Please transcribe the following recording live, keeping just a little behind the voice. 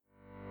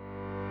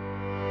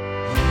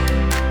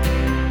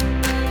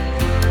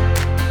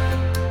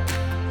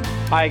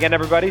Hi again,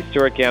 everybody.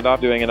 Stuart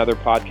Gandolf doing another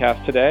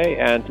podcast today,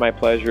 and it's my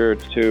pleasure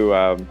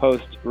to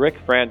host Rick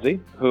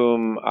Franzi,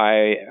 whom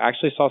I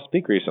actually saw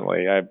speak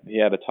recently. He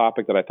had a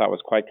topic that I thought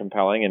was quite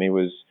compelling, and he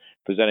was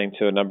presenting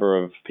to a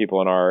number of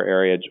people in our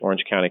area,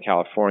 Orange County,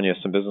 California,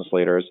 some business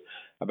leaders,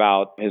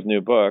 about his new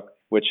book,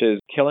 which is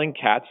Killing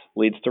Cats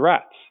Leads to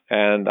Rats.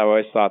 And I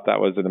always thought that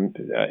was an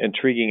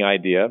intriguing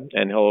idea,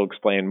 and he'll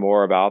explain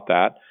more about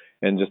that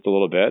in just a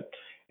little bit.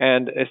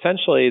 And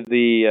essentially,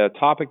 the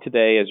topic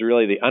today is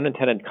really the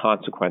unintended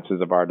consequences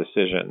of our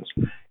decisions.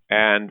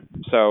 And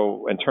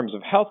so in terms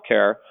of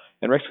healthcare,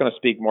 and Rick's going to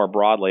speak more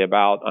broadly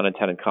about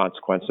unintended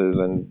consequences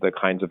and the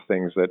kinds of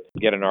things that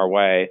get in our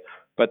way.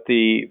 But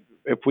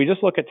if we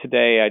just look at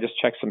today, I just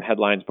checked some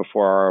headlines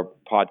before our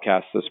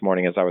podcast this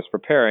morning as I was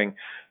preparing.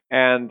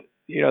 And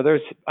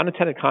there's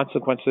unintended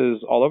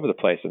consequences all over the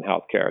place in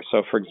healthcare.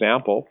 So, for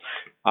example,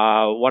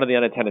 one of the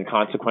unintended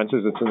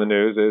consequences that's in the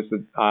news is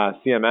that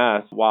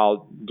CMS,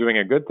 while doing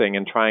a good thing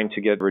and trying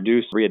to get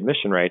reduced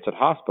readmission rates at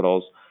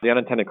hospitals, the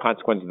unintended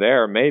consequence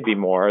there may be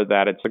more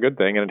that it's a good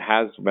thing and it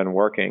has been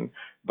working,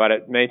 but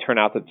it may turn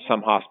out that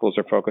some hospitals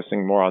are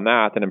focusing more on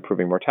that than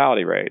improving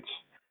mortality rates.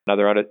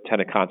 Another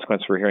unintended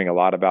consequence we're hearing a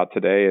lot about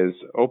today is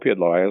opioid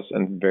laws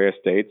in various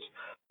states.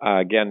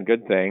 Again,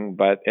 good thing,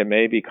 but it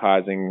may be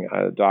causing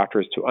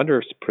doctors to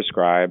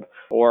underprescribe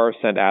or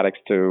send addicts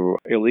to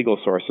illegal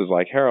sources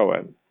like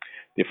heroin.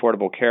 The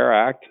Affordable Care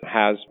Act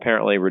has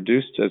apparently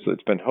reduced, as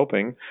it's been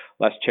hoping,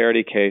 less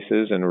charity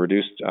cases and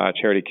reduced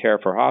charity care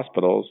for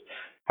hospitals.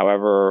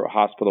 However,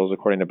 hospitals,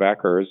 according to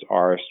Becker's,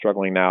 are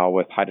struggling now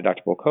with high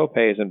deductible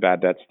copays and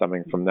bad debt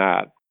stemming from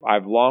that.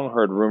 I've long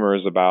heard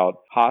rumors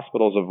about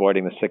hospitals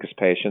avoiding the sickest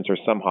patients, or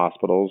some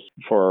hospitals,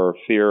 for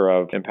fear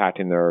of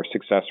impacting their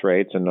success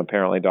rates, and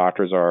apparently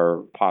doctors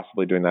are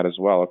possibly doing that as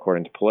well,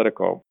 according to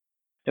Politico.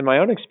 In my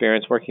own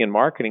experience working in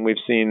marketing, we've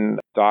seen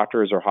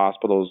doctors or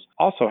hospitals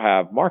also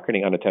have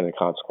marketing unintended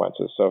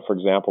consequences. So, for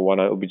example, one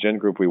OB-GYN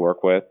group we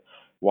work with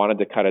wanted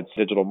to cut its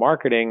digital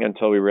marketing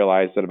until we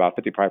realized that about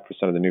 55%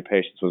 of the new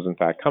patients was in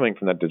fact coming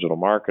from that digital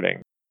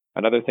marketing.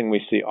 Another thing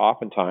we see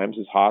oftentimes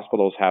is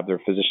hospitals have their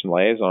physician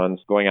liaisons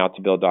going out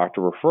to build doctor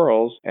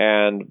referrals,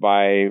 and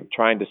by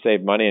trying to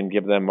save money and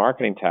give them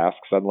marketing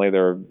tasks, suddenly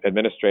they're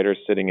administrators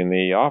sitting in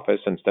the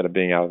office instead of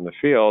being out in the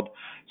field,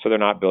 so they're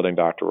not building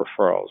doctor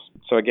referrals.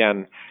 So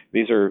again,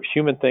 these are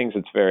human things.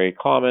 It's very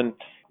common.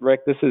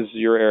 Rick, this is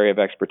your area of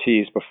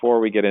expertise. Before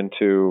we get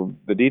into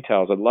the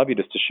details, I'd love you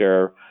just to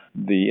share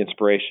the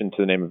inspiration to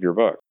the name of your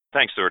book.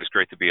 Thanks, Stuart. It's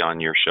great to be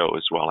on your show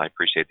as well. I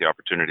appreciate the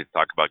opportunity to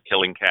talk about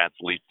Killing Cats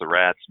Leads to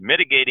Rats,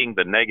 mitigating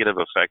the negative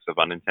effects of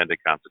unintended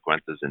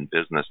consequences in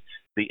business.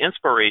 The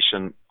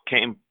inspiration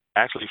came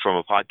actually from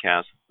a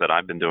podcast that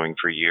I've been doing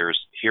for years,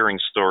 hearing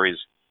stories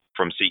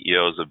from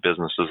CEOs of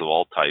businesses of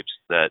all types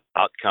that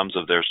outcomes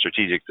of their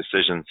strategic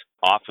decisions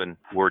often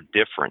were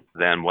different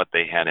than what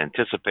they had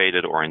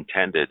anticipated or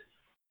intended.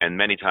 And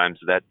many times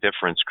that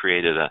difference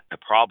created a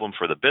problem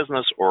for the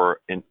business or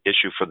an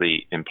issue for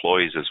the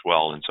employees as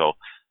well. And so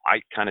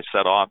I kind of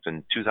set off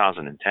in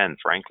 2010,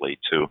 frankly,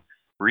 to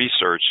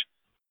research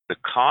the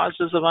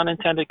causes of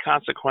unintended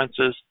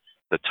consequences,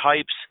 the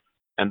types,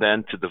 and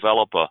then to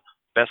develop a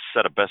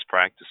set of best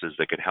practices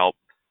that could help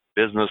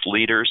business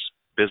leaders,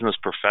 business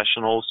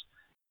professionals,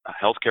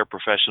 healthcare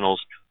professionals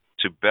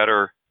to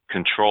better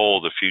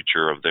control the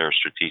future of their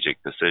strategic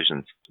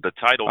decisions. The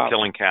title,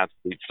 Killing Cats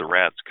Leads to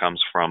Rats,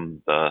 comes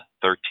from the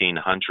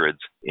 1300s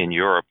in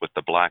Europe with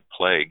the Black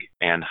Plague,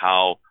 and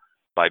how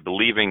by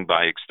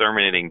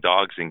exterminating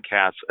dogs and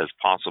cats as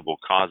possible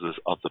causes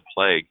of the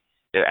plague,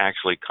 it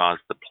actually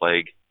caused the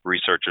plague,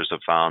 researchers have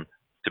found,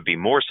 to be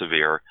more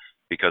severe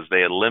because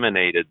they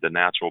eliminated the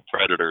natural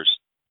predators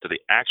to the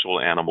actual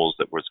animals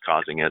that was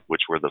causing it,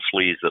 which were the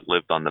fleas that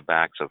lived on the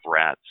backs of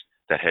rats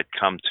that had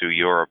come to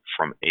Europe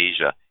from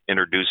Asia,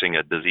 introducing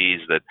a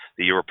disease that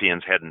the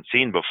Europeans hadn't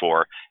seen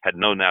before, had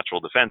no natural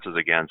defenses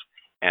against,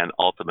 and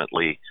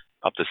ultimately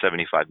up to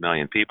 75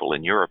 million people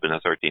in Europe in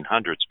the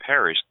 1300s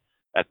perished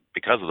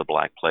because of the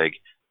Black Plague,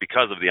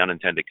 because of the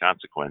unintended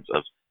consequence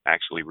of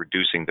actually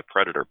reducing the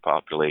predator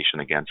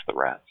population against the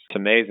rats. It's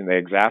amazing. They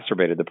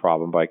exacerbated the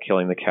problem by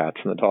killing the cats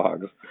and the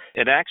dogs.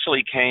 It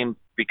actually came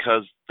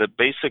because the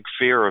basic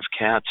fear of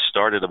cats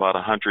started about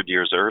 100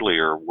 years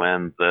earlier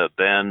when the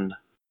then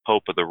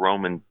Pope of the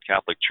Roman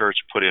Catholic Church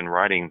put in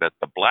writing that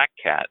the black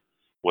cat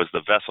was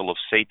the vessel of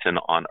Satan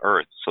on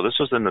earth. So this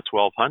was in the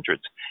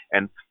 1200s.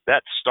 And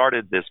that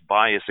started this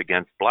bias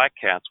against black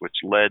cats, which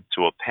led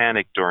to a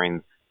panic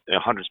during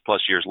hundreds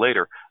plus years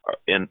later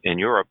in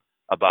Europe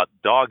about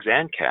dogs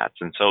and cats.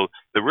 And so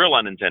the real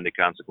unintended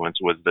consequence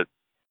was that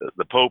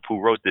the Pope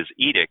who wrote this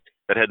edict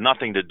that had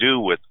nothing to do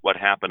with what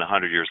happened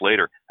 100 years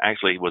later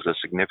actually was a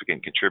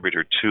significant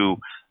contributor to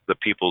the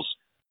people's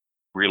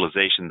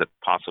realization that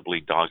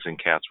possibly dogs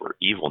and cats were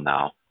evil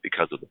now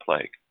because of the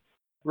plague.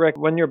 Rick,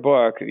 when your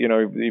book, you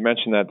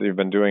mentioned that you've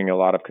been doing a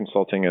lot of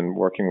consulting and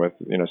working with,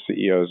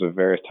 CEOs of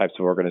various types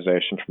of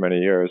organizations for many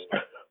years.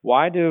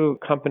 Why do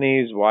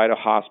companies, why do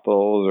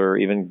hospitals, or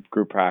even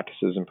group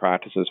practices and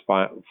practices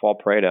fall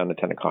prey to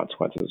unintended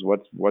consequences?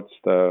 What's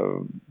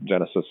the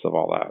genesis of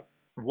all that?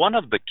 One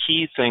of the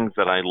key things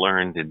that I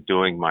learned in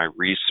doing my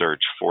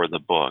research for the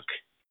book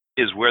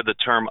is where the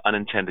term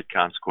unintended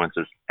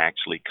consequences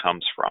actually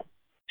comes from.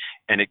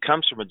 And it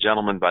comes from a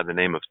gentleman by the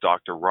name of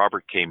Dr.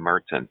 Robert K.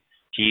 Merton.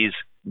 He's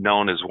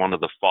known as one of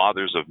the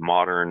fathers of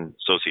modern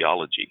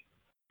sociology.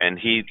 And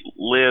he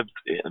lived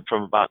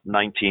from about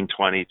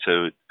 1920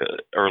 to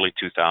early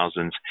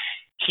 2000s.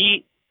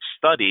 He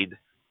studied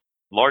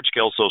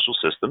large-scale social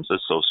systems,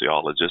 as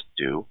sociologists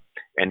do,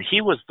 and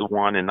he was the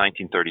one in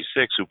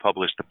 1936 who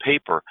published a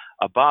paper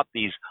about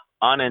these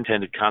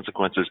unintended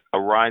consequences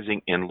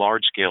arising in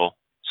large-scale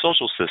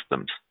social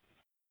systems.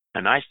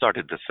 And I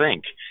started to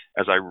think,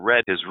 as I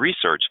read his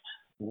research,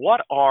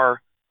 what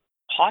are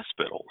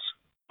hospitals,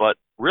 but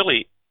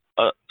really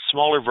a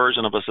smaller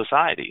version of a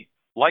society?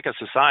 Like a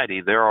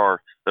society,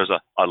 there's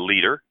a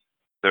leader,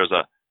 there's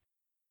a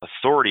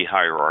authority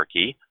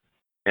hierarchy,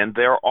 and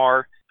there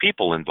are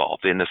people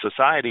involved. In a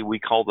society, we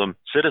call them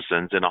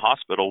citizens. In a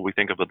hospital, we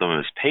think of them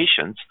as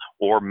patients,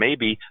 or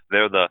maybe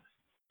they're the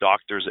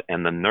doctors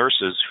and the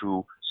nurses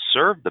who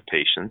serve the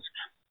patients.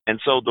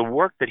 And so the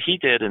work that he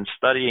did in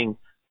studying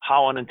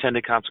how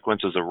unintended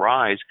consequences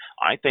arise,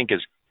 I think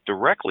is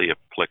directly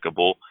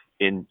applicable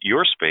in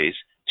your space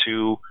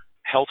to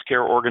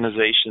healthcare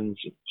organizations,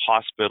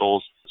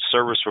 hospitals,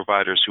 service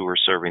providers who are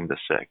serving the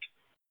sick.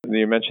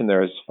 You mentioned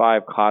there's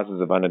 5 causes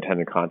of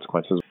unintended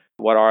consequences.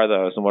 What are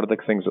those, and what are the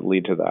things that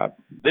lead to that?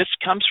 This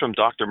comes from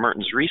Dr.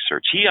 Merton's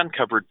research. He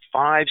uncovered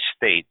 5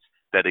 states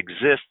that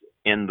exist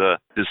in the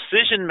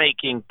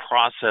decision-making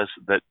process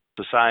that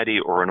society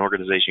or an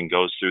organization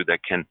goes through that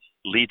can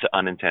lead to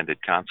unintended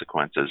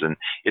consequences. And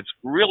it's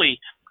really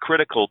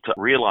critical to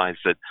realize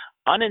that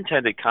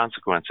unintended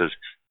consequences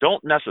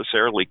don't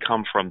necessarily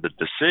come from the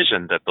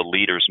decision that the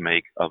leaders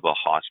make of a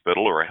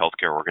hospital or a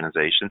healthcare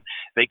organization.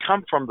 They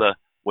come from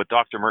what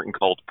Dr. Merton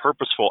called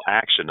purposeful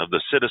action of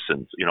the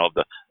citizens, of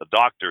the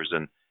doctors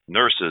and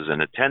nurses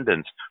and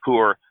attendants who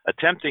are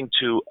attempting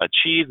to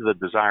achieve the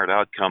desired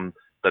outcome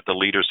that the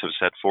leaders have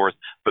set forth,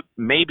 but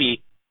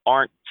maybe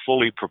aren't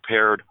fully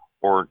prepared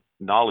or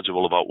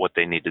knowledgeable about what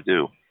they need to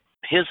do.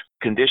 His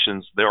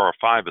conditions, there are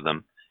 5 of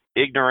them: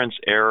 ignorance,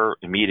 error,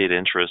 immediate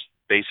interest,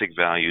 basic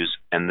values,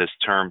 and this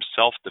term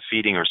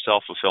self-defeating or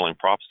self-fulfilling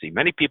prophecy.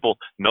 Many people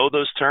know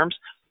those terms.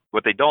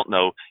 What they don't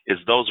know is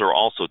those are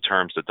also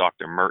terms that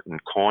Dr. Merton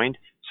coined: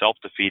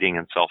 self-defeating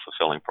and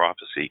self-fulfilling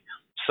prophecy.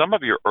 Some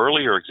of your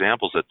earlier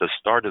examples at the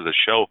start of the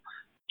show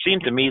seem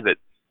to me that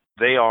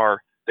they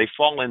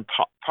fall in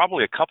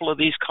probably a couple of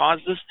these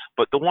causes,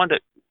 but the one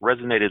that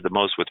resonated the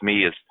most with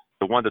me is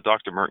the one that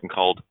Dr. Merton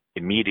called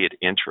immediate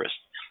interest.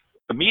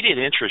 Immediate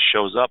interest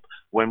shows up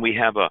when we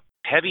have a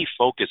heavy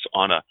focus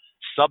on a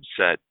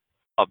subset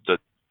of the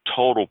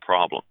total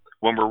problem,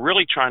 when we're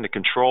really trying to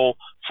control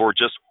for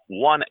just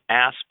one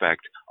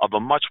aspect of a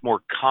much more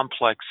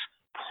complex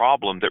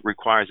problem that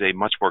requires a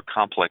much more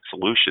complex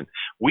solution.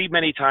 We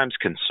many times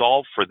can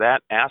solve for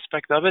that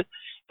aspect of it,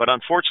 but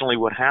unfortunately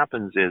what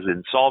happens is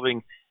in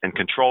solving and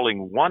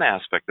controlling one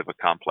aspect of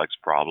a complex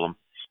problem,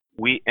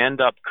 we end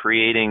up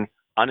creating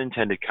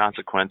unintended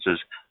consequences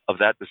of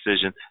that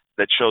decision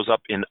that shows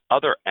up in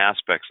other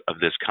aspects of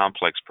this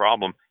complex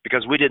problem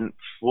because we didn't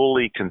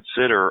fully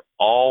consider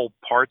all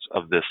parts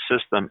of this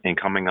system in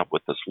coming up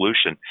with the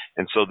solution.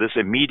 And so this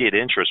immediate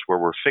interest where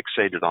we're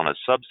fixated on a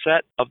subset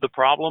of the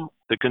problem,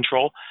 the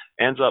control,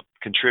 ends up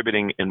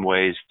contributing in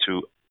ways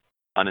to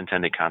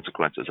unintended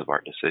consequences of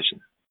our decision.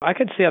 I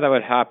could see how that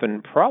would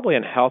happen probably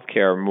in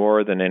healthcare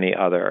more than any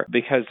other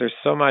because there's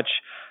so much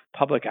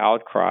public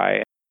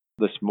outcry.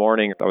 This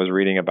morning, I was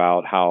reading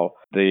about how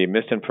the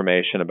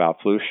misinformation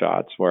about flu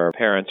shots, where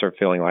parents are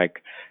feeling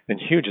like, in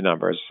huge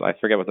numbers, I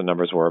forget what the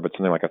numbers were, but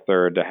something like a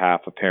third to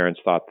half of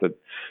parents thought that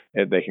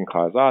they can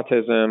cause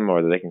autism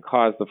or that they can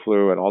cause the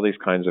flu and all these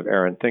kinds of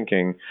errant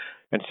thinking.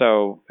 And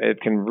so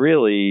it can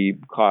really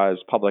cause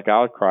public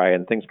outcry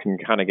and things can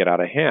kind of get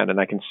out of hand. And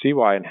I can see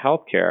why in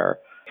healthcare,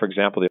 for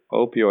example, the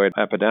opioid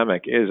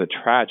epidemic is a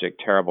tragic,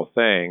 terrible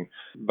thing,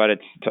 but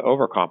it's to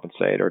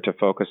overcompensate or to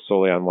focus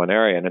solely on one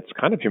area. And it's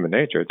kind of human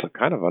nature. It's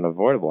kind of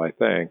unavoidable, I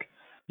think.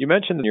 You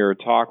mentioned in your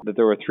talk that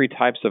there were 3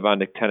 types of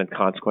unintended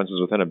consequences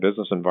within a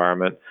business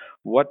environment.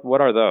 What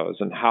are those,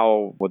 and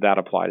how would that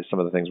apply to some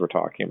of the things we're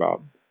talking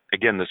about?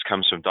 Again, this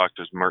comes from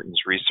Dr.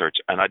 Merton's research,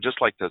 and I'd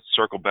just like to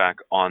circle back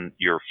on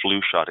your flu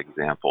shot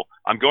example.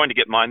 I'm going to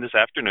get mine this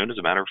afternoon, as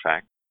a matter of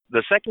fact.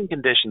 The second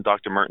condition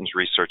Dr. Merton's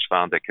research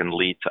found that can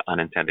lead to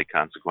unintended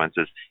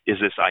consequences is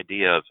this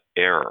idea of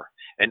error.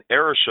 And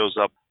error shows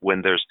up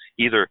when there's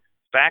either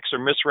facts are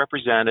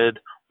misrepresented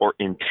or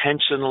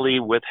intentionally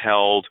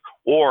withheld,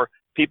 or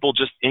people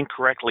just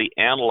incorrectly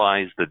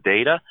analyze the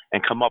data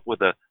and come up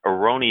with an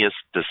erroneous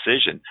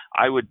decision.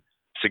 I would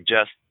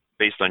suggest,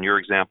 based on your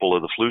example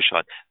of the flu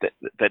shot,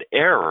 that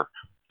error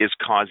is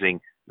causing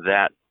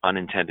that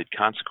unintended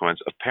consequence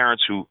of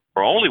parents who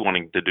are only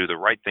wanting to do the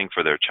right thing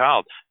for their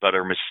child, but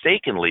are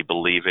mistakenly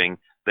believing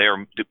they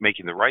are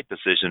making the right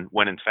decision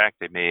when in fact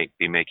they may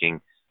be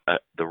making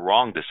the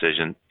wrong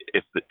decision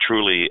if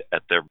truly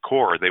at their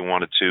core they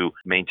wanted to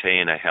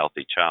maintain a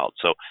healthy child.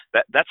 So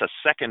that's a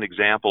second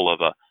example of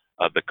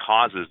the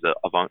causes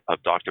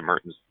of Dr.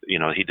 Merton's,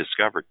 he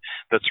discovered.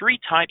 The three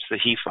types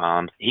that he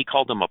found, he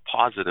called them a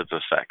positive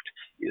effect.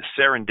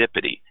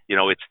 Serendipity,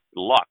 it's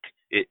luck.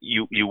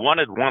 You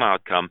wanted one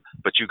outcome,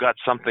 but you got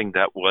something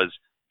that was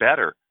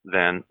better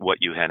than what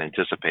you had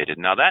anticipated.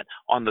 Now that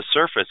on the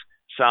surface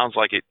sounds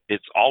like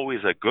it's always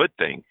a good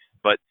thing,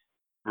 but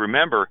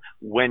remember,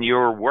 when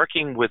you're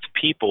working with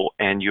people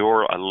and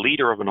you're a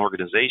leader of an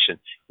organization,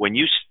 when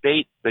you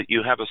state that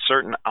you have a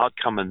certain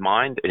outcome in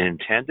mind and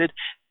intended,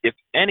 if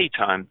any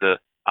time the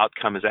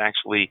outcome is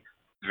actually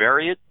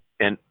varied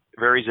and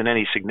varies in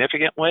any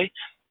significant way,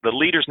 the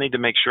leaders need to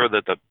make sure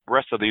that the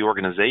rest of the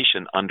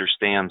organization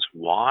understands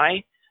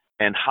why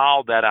and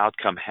how that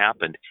outcome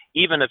happened,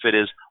 even if it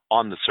is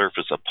on the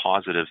surface a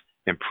positive,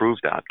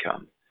 improved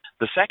outcome.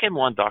 The second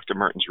one Dr.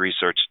 Merton's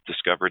research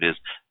discovered is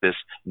this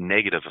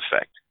negative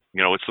effect.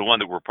 It's the one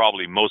that we're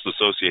probably most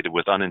associated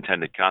with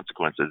unintended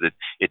consequences.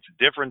 It's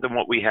different than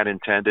what we had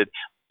intended.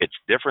 It's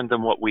different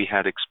than what we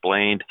had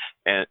explained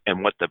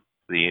and what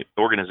the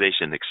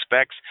organization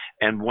expects.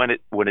 And when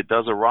it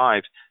does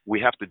arrive,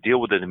 we have to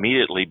deal with it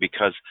immediately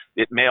because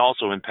it may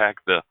also impact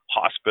the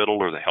hospital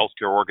or the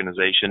healthcare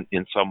organization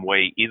in some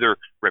way, either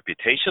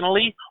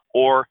reputationally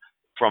or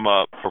from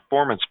a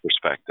performance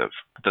perspective.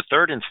 The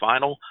third and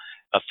final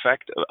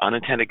effect,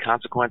 unintended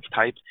consequence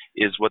type,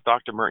 is what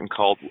Dr. Merton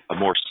called a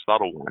more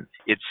subtle one.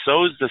 It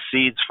sows the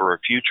seeds for a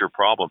future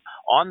problem.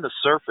 On the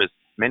surface,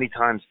 many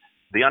times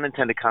the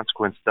unintended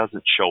consequence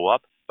doesn't show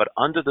up, but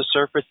under the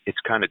surface, it's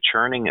kind of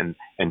churning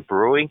and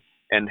brewing.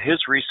 And his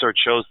research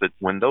shows that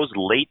when those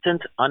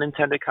latent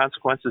unintended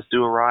consequences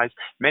do arise,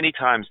 many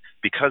times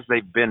because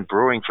they've been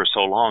brewing for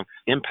so long,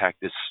 impact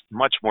is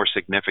much more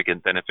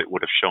significant than if it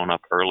would have shown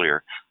up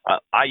earlier.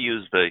 I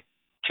use the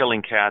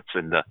killing cats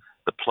and the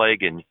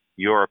plague in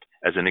Europe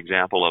as an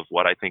example of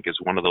what I think is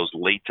one of those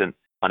latent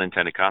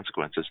unintended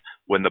consequences.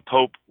 When the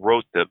Pope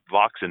wrote the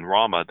Vox in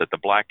Roma that the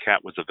black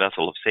cat was a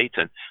vessel of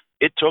Satan,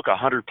 it took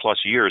 100 plus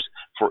years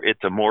for it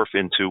to morph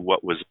into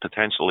what was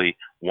potentially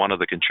one of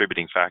the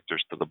contributing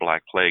factors to the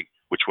Black Plague,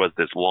 which was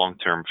this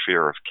long-term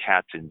fear of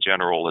cats in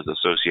general as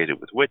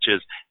associated with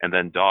witches, and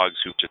then dogs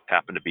who just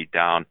happened to be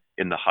down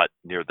in the hut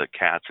near the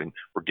cats and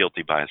were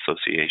guilty by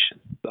association.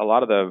 A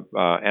lot of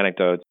the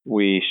anecdotes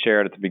we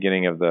shared at the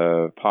beginning of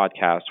the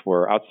podcast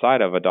were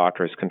outside of a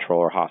doctor's control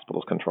or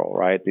hospital's control,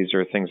 right? These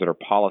are things that are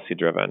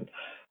policy-driven.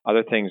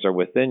 Other things are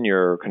within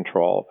your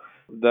control.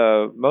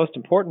 The most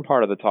important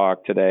part of the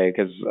talk today,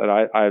 because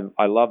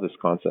I love this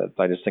concept,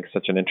 I just think it's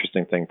such an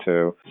interesting thing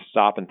to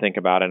stop and think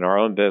about in our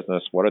own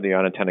business. What are the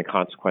unintended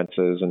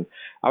consequences? And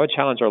I would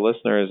challenge our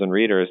listeners and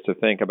readers to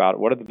think about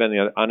what have been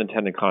the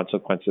unintended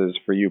consequences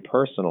for you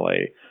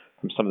personally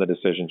from some of the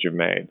decisions you've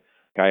made.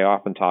 I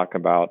often talk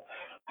about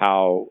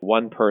how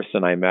one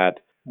person I met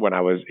when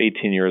I was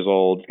 18 years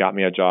old got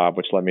me a job,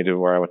 which led me to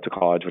where I went to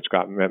college, which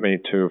got me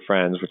to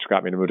friends, which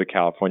got me to move to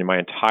California. My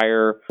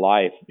entire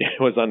life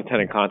was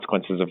unintended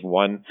consequences of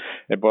one.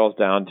 It boils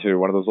down to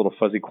one of those little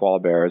fuzzy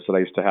koala bears that I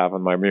used to have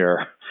on my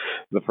mirror.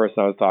 The person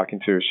I was talking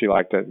to, she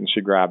liked it and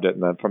she grabbed it.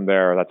 And then from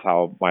there, that's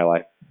how my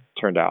life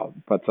turned out.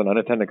 But it's an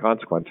unintended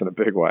consequence in a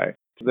big way.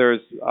 There's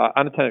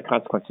unintended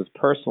consequences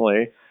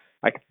personally.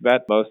 I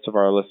bet most of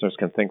our listeners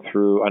can think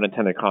through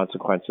unintended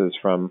consequences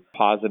from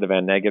positive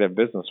and negative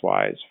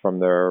business-wise, from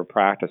their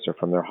practice or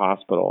from their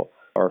hospital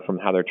or from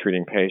how they're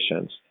treating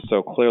patients.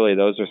 So clearly,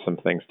 those are some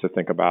things to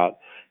think about.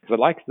 Because I'd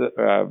like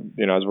to,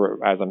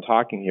 as I'm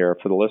talking here,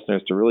 for the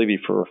listeners to really be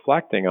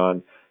reflecting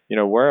on,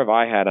 where have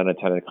I had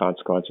unintended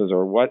consequences,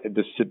 or what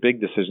big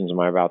decisions am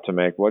I about to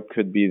make? What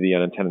could be the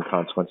unintended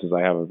consequences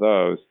I have of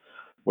those?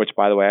 Which,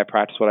 by the way, I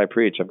practice what I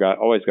preach. I've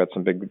always got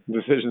some big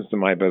decisions in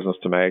my business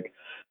to make.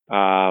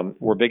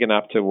 We're big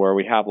enough to where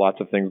we have lots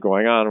of things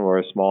going on.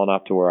 We're small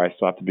enough to where I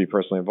still have to be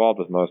personally involved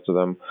with most of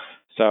them.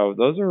 So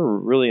those are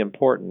really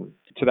important.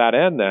 To that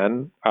end,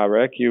 then,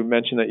 Rick, you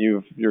mentioned that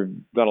you've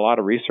done a lot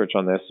of research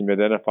on this and you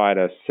identified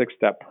a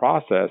 6-step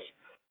process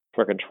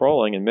for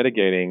controlling and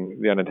mitigating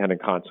the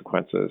unintended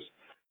consequences.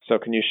 So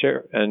can you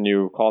share, and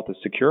you call it the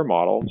secure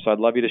model. So I'd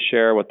love you to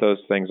share what those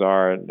things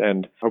are,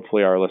 and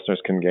hopefully our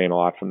listeners can gain a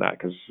lot from that,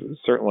 because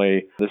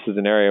certainly this is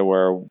an area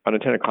where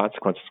unintended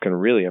consequences can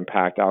really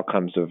impact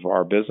outcomes of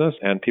our business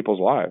and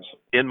people's lives.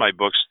 In my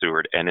book,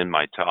 Stuart, and in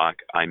my talk,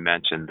 I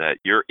mentioned that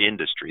your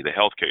industry, the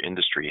healthcare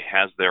industry,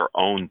 has their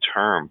own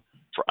term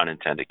for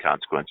unintended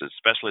consequences,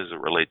 especially as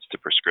it relates to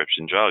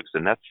prescription drugs,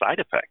 and that's side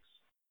effects.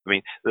 I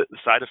mean, the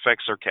side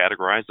effects are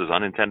categorized as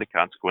unintended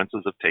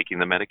consequences of taking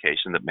the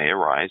medication that may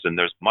arise, and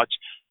there's much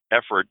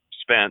effort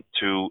spent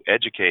to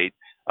educate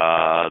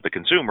the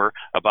consumer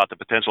about the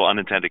potential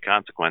unintended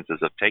consequences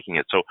of taking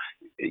it. So,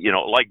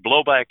 like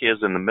blowback is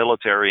in the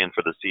military and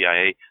for the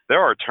CIA,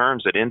 there are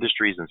terms that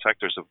industries and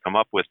sectors have come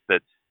up with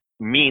that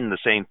mean the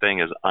same thing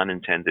as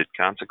unintended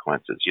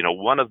consequences.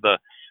 One of the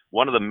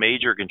one of the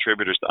major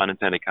contributors to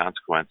unintended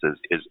consequences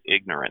is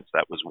ignorance.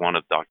 That was one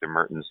of Dr.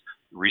 Merton's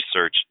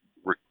research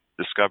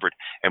discovered.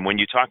 And when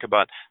you talk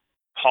about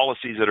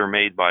policies that are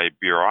made by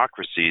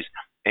bureaucracies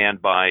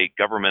and by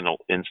governmental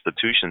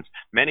institutions,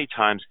 many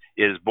times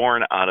it is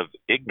born out of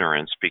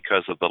ignorance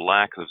because of the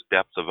lack of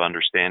depth of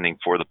understanding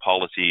for the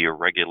policy or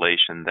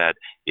regulation that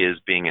is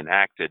being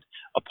enacted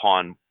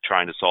upon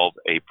trying to solve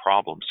a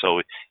problem.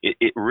 So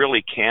it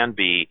really can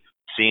be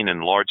seen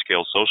in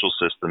large-scale social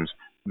systems.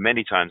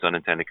 Many times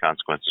unintended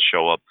consequences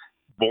show up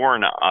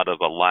born out of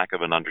a lack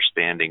of an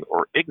understanding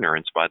or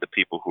ignorance by the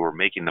people who are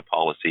making the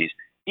policies,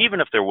 even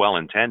if they're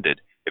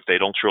well-intended. If they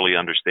don't truly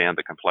understand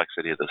the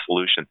complexity of the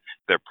solution,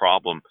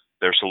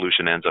 their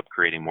solution ends up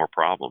creating more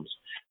problems.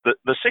 The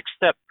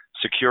 6-step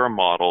secure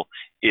model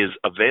is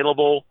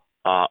available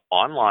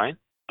online.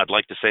 I'd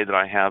like to say that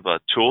I have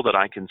a tool that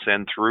I can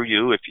send through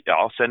you.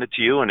 I'll send it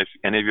to you, and if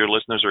any of your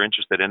listeners are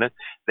interested in it,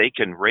 they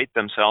can rate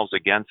themselves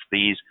against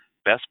these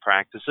best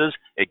practices.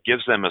 It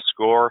gives them a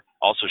score,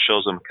 also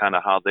shows them kind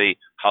of how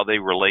they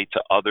relate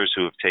to others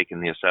who have taken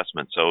the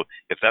assessment. So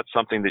if that's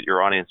something that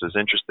your audience is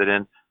interested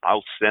in,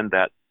 I'll send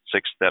that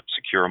 6-step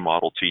secure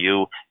model to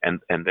you, and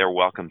they're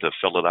welcome to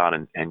fill it out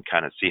and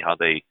kind of see how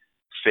they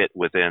fit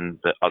within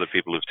the other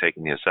people who've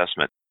taken the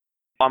assessment.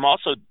 I'm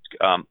also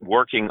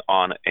working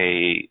on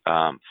a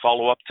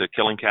follow-up to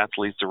Killing Cats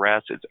Leads to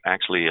Rats. It's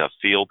actually a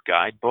field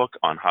guidebook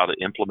on how to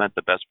implement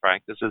the best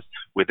practices.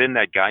 Within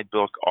that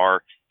guidebook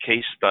are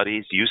case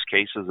studies, use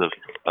cases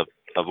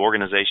of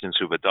organizations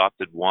who've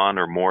adopted one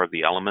or more of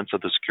the elements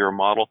of the secure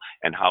model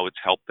and how it's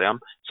helped them.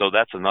 So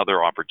that's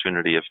another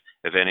opportunity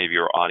if any of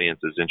your audience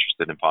is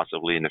interested in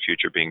possibly in the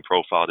future being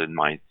profiled in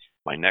my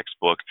next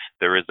book,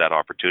 there is that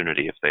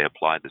opportunity if they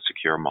apply the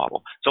secure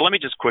model. So let me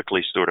just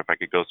quickly, Stuart, if I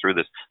could go through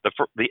this.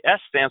 The S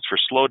stands for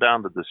slow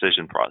down the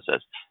decision process.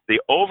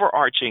 The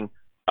overarching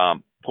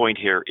point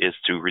here is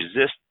to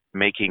resist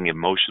making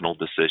emotional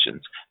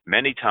decisions.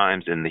 Many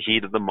times in the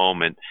heat of the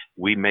moment,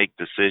 we make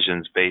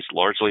decisions based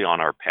largely on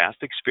our past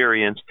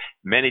experience.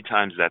 Many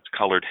times that's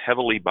colored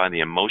heavily by the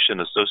emotion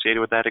associated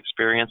with that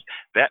experience.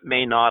 That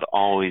may not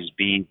always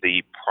be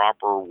the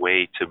proper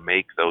way to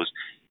make those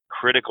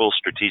critical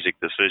strategic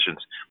decisions.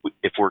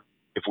 If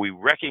we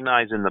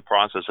recognize in the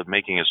process of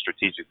making a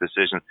strategic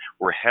decision,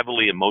 we're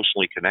heavily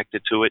emotionally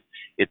connected to it,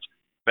 it's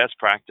best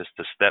practice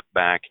to step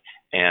back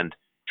and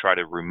try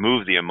to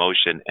remove the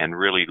emotion and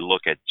really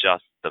look at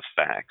just the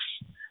facts.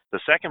 The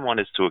second one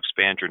is to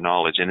expand your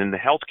knowledge. And in the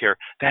healthcare,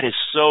 that is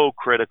so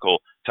critical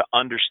to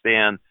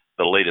understand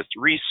the latest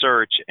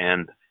research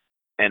and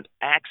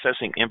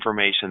accessing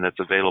information that's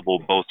available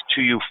both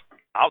to you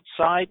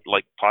outside,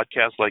 like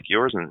podcasts like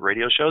yours and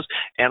radio shows,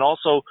 and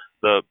also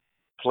the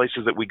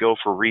places that we go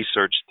for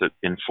research to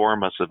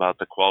inform us about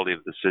the quality of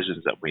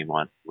decisions that we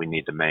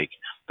need to make.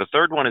 The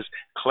third one is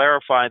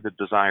clarify the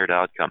desired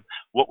outcome.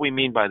 What we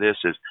mean by this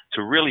is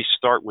to really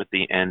start with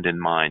the end in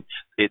mind.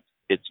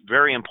 It's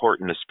very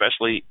important,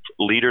 especially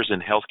leaders in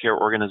healthcare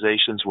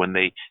organizations, when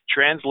they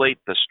translate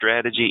the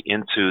strategy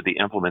into the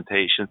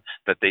implementation,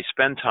 that they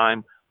spend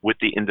time with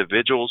the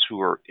individuals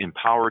who are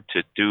empowered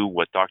to do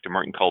what Dr.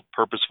 Merton called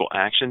purposeful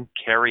action,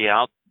 carry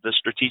out the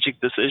strategic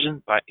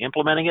decision by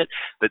implementing it,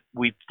 that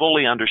we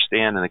fully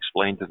understand and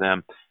explain to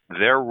them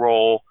their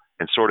role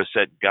and sort of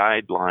set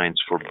guidelines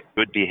for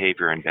good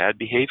behavior and bad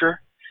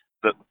behavior.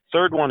 The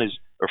fourth one,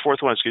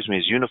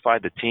 is unify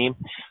the team.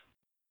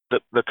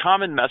 The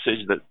common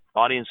message that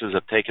audiences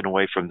have taken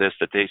away from this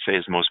that they say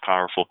is most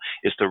powerful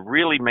is to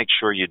really make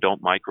sure you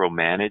don't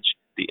micromanage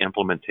the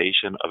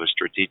implementation of a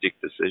strategic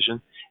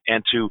decision,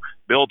 and to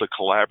build a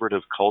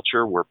collaborative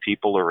culture where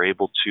people are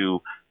able to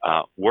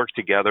work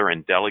together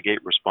and delegate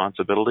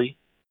responsibility.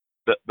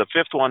 The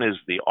fifth one is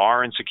the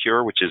R in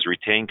secure, which is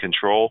retain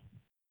control.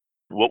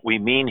 What we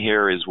mean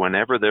here is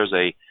whenever there's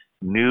a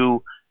new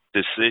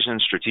decision,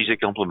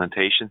 strategic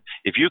implementation,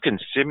 if you can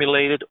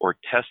simulate it or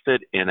test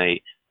it in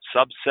a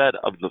subset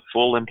of the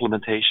full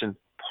implementation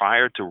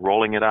prior to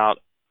rolling it out,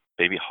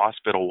 maybe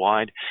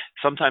hospital-wide,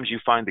 sometimes you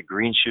find the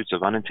green shoots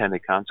of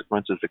unintended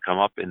consequences that come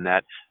up in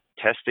that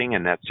testing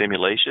and that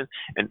simulation.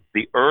 And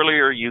the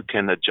earlier you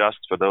can adjust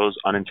for those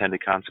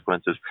unintended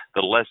consequences,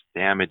 the less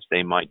damage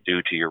they might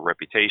do to your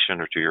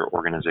reputation or to your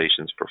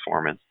organization's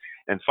performance.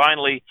 And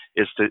finally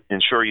is to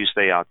ensure you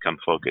stay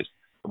outcome-focused.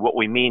 What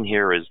we mean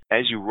here is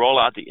as you roll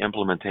out the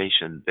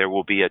implementation, there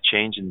will be a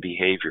change in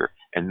behavior.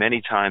 And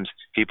many times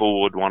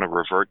people would want to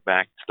revert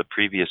back to the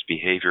previous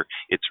behavior.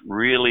 It's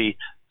really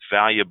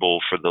valuable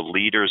for the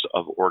leaders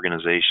of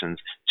organizations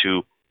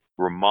to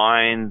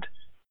remind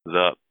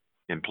the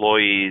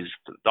employees,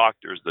 the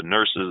doctors, the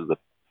nurses,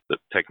 the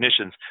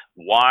technicians,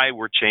 why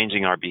we're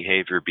changing our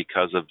behavior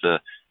because of the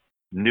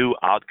new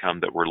outcome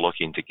that we're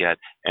looking to get,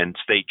 and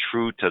stay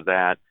true to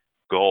that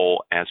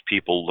goal as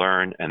people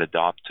learn and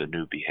adopt a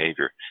new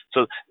behavior.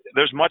 So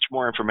there's much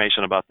more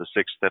information about the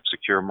 6-step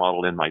secure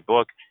model in my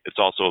book. It's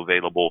also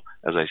available,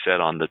 as I said,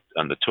 on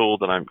the tool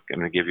that I'm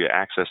going to give you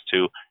access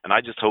to. And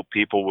I just hope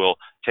people will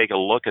take a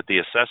look at the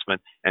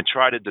assessment and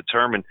try to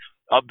determine,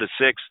 of the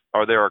 6,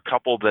 are there a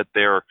couple that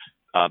they're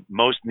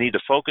most need to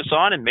focus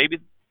on, and maybe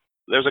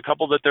there's a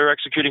couple that they're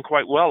executing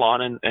quite well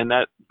on, and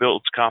that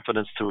builds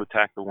confidence to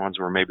attack the ones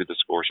where maybe the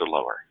scores are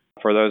lower.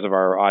 For those of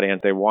our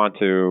audience, they want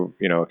to,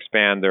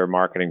 expand their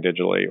marketing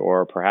digitally,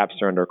 or perhaps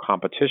they're under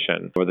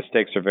competition where the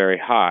stakes are very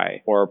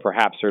high, or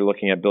perhaps they're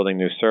looking at building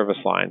new service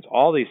lines.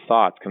 All these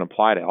thoughts can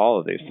apply to all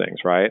of these things,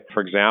 right?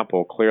 For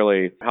example,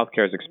 clearly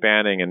healthcare is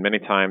expanding, and many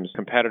times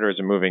competitors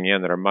are moving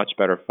in that are much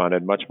better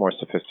funded, much more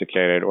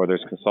sophisticated, or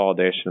there's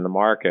consolidation in the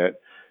market.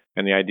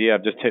 And the idea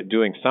of just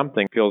doing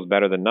something feels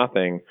better than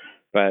nothing,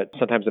 but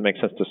sometimes it makes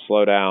sense to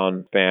slow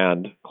down,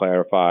 expand,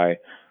 clarify,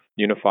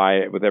 unify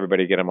it with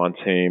everybody, get them on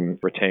team,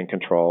 retain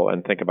control,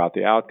 and think about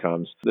the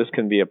outcomes. This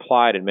can be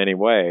applied in many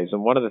ways.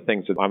 And one of the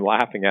things that I'm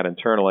laughing at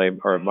internally,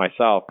 or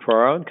myself, for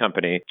our own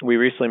company, we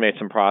recently made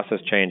some process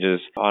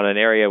changes on an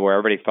area where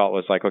everybody felt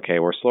was like, okay,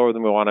 we're slower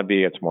than we want to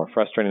be. It's more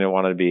frustrating than we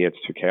want to be. It's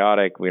too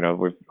chaotic.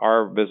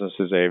 Our business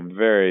is a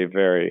very,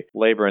 very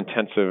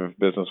labor-intensive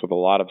business with a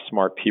lot of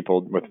smart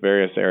people with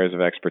various areas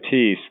of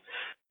expertise.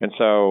 And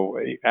so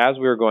as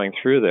we were going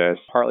through this,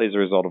 partly as a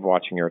result of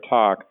watching your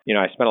talk,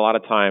 I spent a lot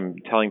of time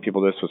telling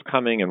people this was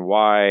coming and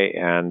why,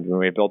 and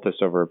we built this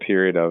over a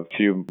period of a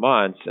few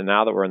months, and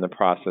now that we're in the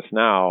process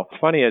now, what's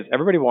funny is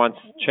everybody wants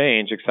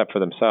change except for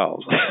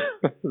themselves.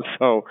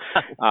 So,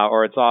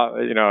 or it's all,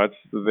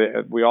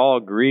 we all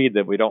agreed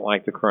that we don't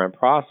like the current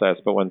process,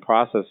 but when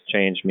process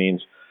change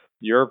means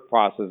your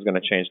process is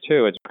going to change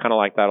too, it's kind of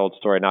like that old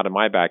story, not in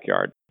my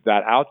backyard.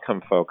 That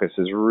outcome focus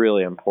is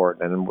really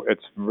important, and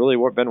it's really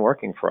been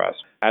working for us.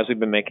 As we've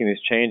been making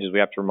these changes, we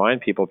have to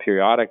remind people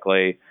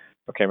periodically,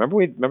 okay,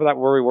 remember that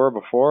where we were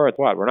before? It's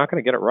what? We're not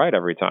going to get it right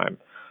every time.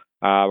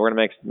 We're going to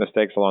make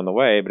mistakes along the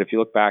way, but if you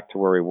look back to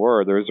where we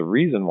were, there's a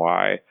reason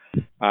why.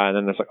 And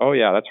then it's like, oh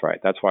yeah, that's right.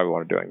 That's why we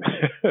want to do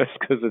this,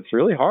 because it's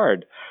really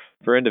hard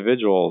for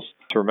individuals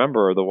to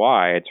remember the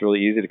why. It's really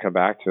easy to come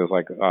back to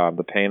like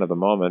the pain of the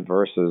moment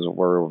versus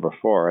where we were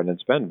before, and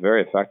it's been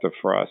very effective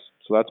for us.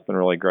 So that's been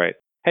really great.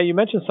 Hey, you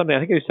mentioned something, I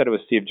think you said it was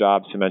Steve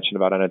Jobs who mentioned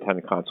about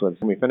unintended consequences.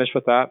 Can we finish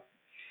with that?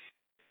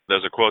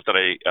 There's a quote that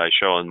I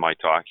show in my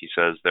talk. He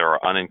says, there are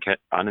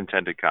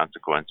unintended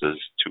consequences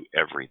to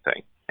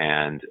everything.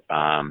 And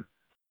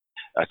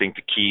I think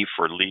the key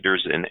for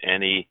leaders in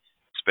any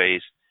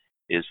space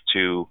is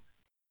to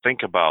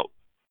think about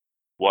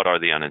what are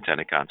the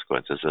unintended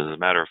consequences. As a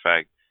matter of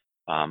fact,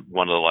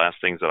 one of the last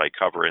things that I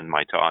cover in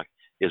my talk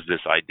is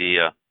this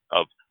idea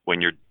of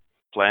when you're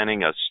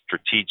planning a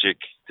strategic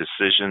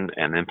decision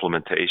and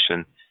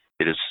implementation,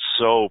 it is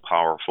so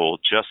powerful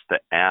just to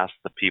ask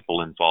the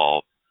people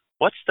involved,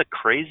 what's the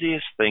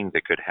craziest thing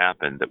that could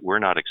happen that we're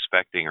not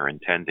expecting or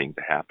intending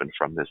to happen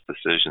from this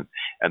decision?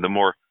 And the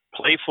more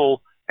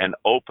playful and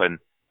open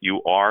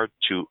you are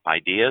to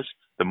ideas,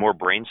 the more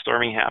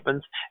brainstorming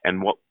happens.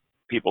 And what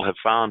people have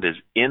found is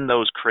in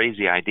those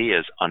crazy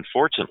ideas,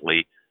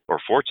 unfortunately, or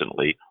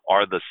fortunately,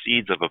 are the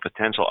seeds of a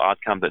potential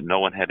outcome that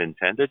no one had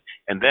intended.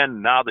 And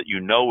then now that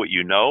you know what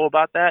you know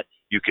about that,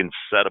 you can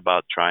set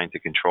about trying to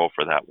control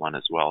for that one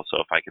as well.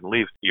 So if I can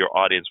leave your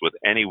audience with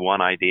any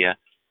one idea,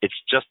 it's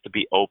just to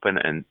be open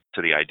and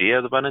to the idea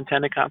of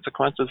unintended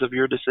consequences of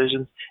your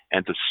decisions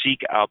and to seek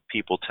out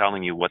people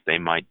telling you what they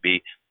might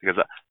be.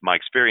 Because my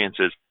experience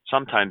is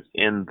sometimes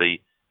in the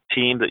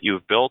team that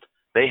you've built,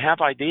 they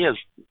have ideas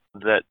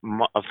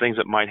of things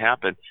that might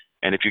happen.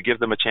 And if you give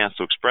them a chance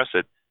to express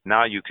it,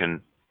 now you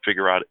can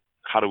figure out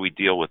how do we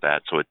deal with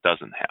that so it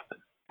doesn't happen.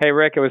 Hey,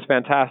 Rick, it was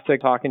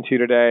fantastic talking to you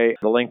today.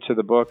 The link to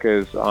the book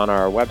is on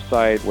our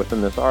website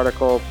within this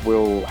article.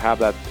 We'll have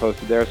that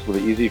posted there, so it'll be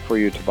easy for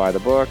you to buy the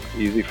book,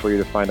 easy for you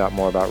to find out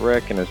more about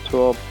Rick and his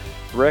tool.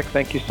 Rick,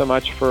 thank you so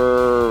much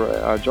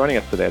for joining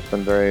us today. It's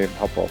been very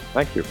helpful.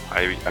 Thank you.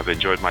 I've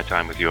enjoyed my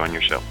time with you on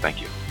your show. Thank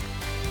you.